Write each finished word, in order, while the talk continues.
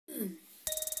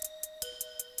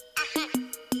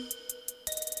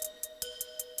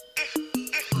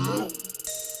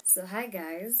Hi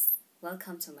guys,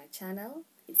 welcome to my channel.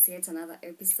 It's yet another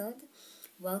episode.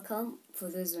 Welcome. For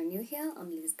those who are new here,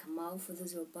 I'm Liz Kamau. For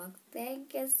those who are back,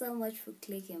 thank you so much for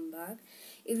clicking back.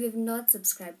 If you've not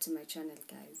subscribed to my channel,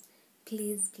 guys,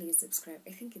 please subscribe.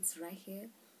 I think it's right here.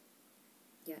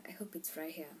 Yeah, I hope it's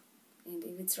right here. And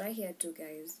if it's right here too,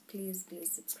 guys, please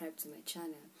subscribe to my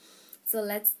channel. So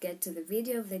let's get to the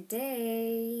video of the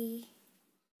day.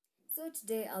 So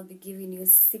today I'll be giving you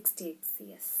 6 tips.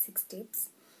 Yes, 6 tips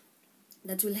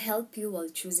that will help you while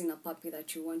choosing a puppy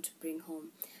that you want to bring home.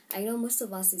 I know most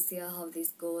of us is here have this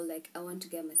goal, like I want to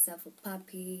get myself a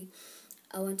puppy,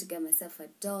 I want to get myself a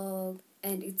dog,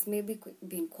 and it's maybe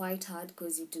been quite hard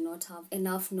because you do not have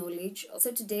enough knowledge.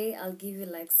 So today I'll give you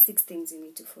like 6 things you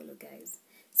need to follow, guys.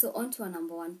 So on to our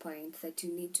number 1 point that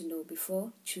you need to know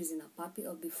before choosing a puppy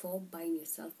or before buying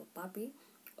yourself a puppy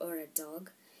or a dog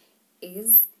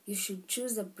is you should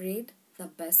choose a breed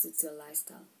that best suits your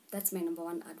lifestyle. That's my number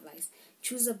 1 advice.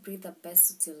 Choose a breed that best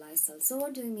suits your lifestyle. So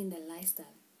what do you mean the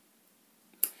lifestyle?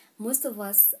 Most of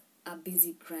us are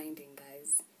busy grinding,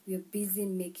 guys. We're busy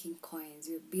making coins.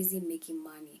 We're busy making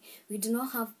money. We do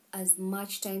not have as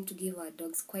much time to give our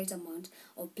dogs quite amount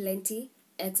or plenty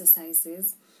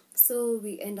exercises. So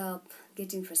we end up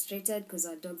getting frustrated because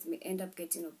our dogs may end up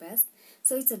getting obese.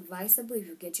 So it's advisable if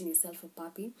you're getting yourself a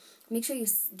puppy, make sure you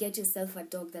get yourself a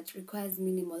dog that requires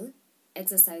minimal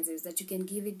exercises, that you can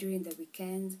give it during the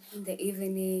weekends, in the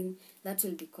evening. That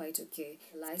will be quite okay.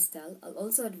 Lifestyle. I'll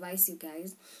also advise you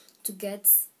guys to get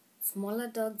smaller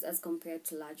dogs as compared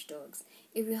to large dogs.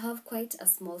 If you have quite a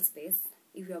small space,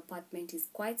 if your apartment is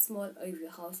quite small or if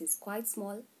your house is quite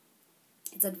small,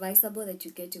 it's advisable that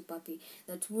you get your puppy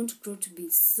that won't grow to be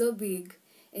so big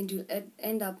and you'll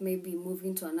end up maybe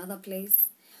moving to another place,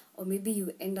 or maybe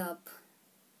you end up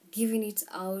giving it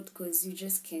out because you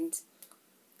just can't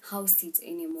house it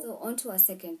anymore. So on to our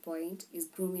second point is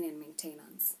grooming and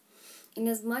maintenance. In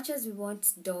as much as we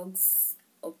want dogs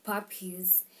or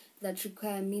puppies that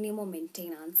require minimal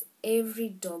maintenance, every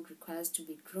dog requires to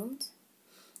be groomed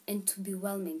and to be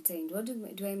well maintained. What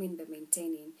do I mean by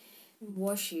maintaining?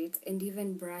 Wash it and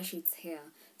even brush its hair.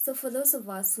 So for those of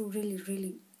us who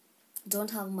really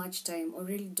don't have much time or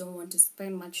really don't want to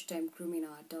spend much time grooming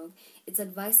our dog, it's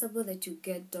advisable that you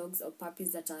get dogs or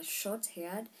puppies that are short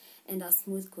haired and are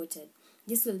smooth coated.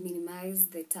 This will minimize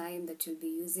the time that you'll be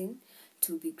using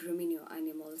to be grooming your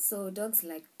animal. So dogs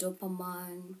like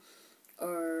Doberman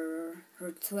or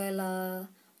Rottweiler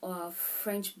or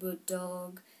French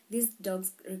Bulldog, these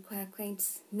dogs require quite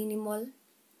minimal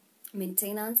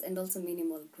maintenance and also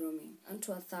minimal grooming. And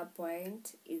to a third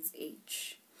point is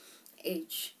age.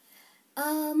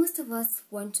 Most of us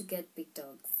want to get big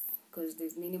dogs because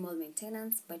there's minimal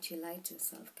maintenance, but you lie to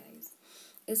yourself, guys.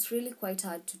 It's really quite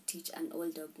hard to teach an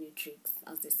old dog new tricks,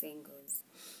 as the saying goes.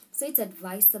 So it's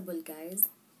advisable, guys,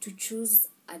 to choose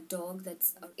a dog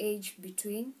that's of age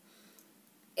between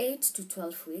 8 to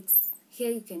 12 weeks. Here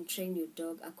you can train your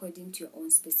dog according to your own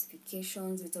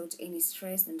specifications without any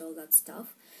stress and all that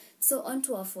stuff. So on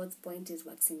to our fourth point is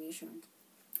vaccination.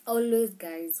 Always,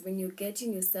 guys, when you're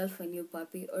getting yourself a new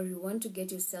puppy or you want to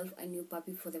get yourself a new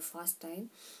puppy for the first time,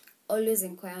 always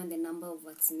inquire on the number of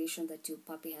vaccinations that your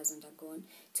puppy has undergone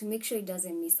to make sure it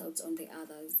doesn't miss out on the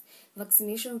others.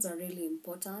 Vaccinations are really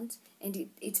important, and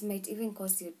it might even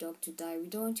cause your dog to die. We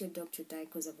don't want your dog to die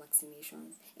because of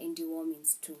vaccinations and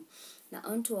dewormings too. Now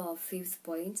on to our fifth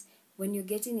point. When you're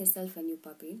getting yourself a new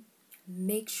puppy,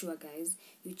 make sure, guys,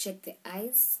 you check the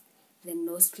eyes, the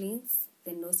nostrils,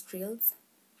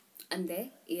 and the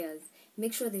ears.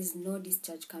 Make sure there's no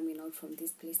discharge coming out from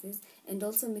these places, and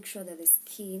also make sure that the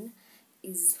skin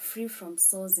is free from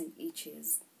sores and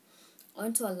itches.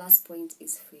 On to our last point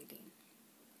is feeding.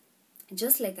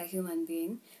 Just like a human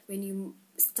being, when you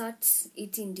start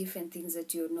eating different things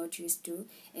that you're not used to,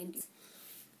 and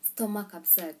stomach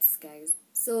upsets, guys.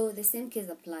 So the same case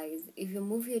applies. If you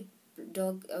move your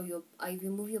dog or if you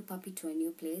move your puppy to a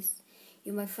new place,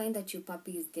 you might find that your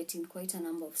puppy is getting quite a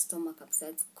number of stomach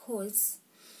upsets because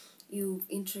you've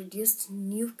introduced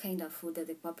new kind of food that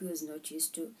the puppy was not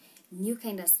used to, new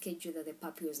kind of schedule that the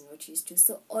puppy was not used to.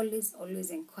 So always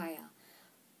inquire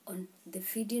on the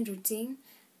feeding routine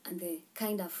and the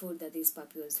kind of food that this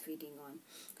puppy was feeding on.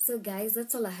 So guys,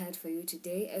 that's all I had for you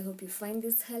today. I hope you find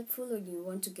this helpful. When you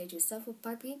want to get yourself a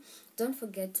puppy, don't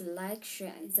forget to like,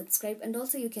 share and subscribe, and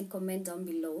also you can comment down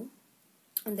below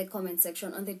in the comment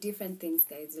section on the different things,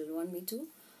 guys, you'll want me to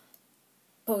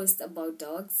post about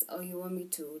dogs, or you want me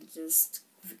to just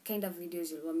kind of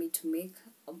videos you'll want me to make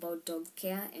about dog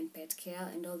care and pet care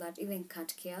and all that, even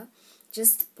cat care.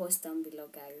 Just post down below,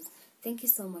 guys. Thank you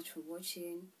so much for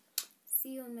watching.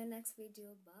 See you on my next video.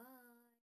 Bye.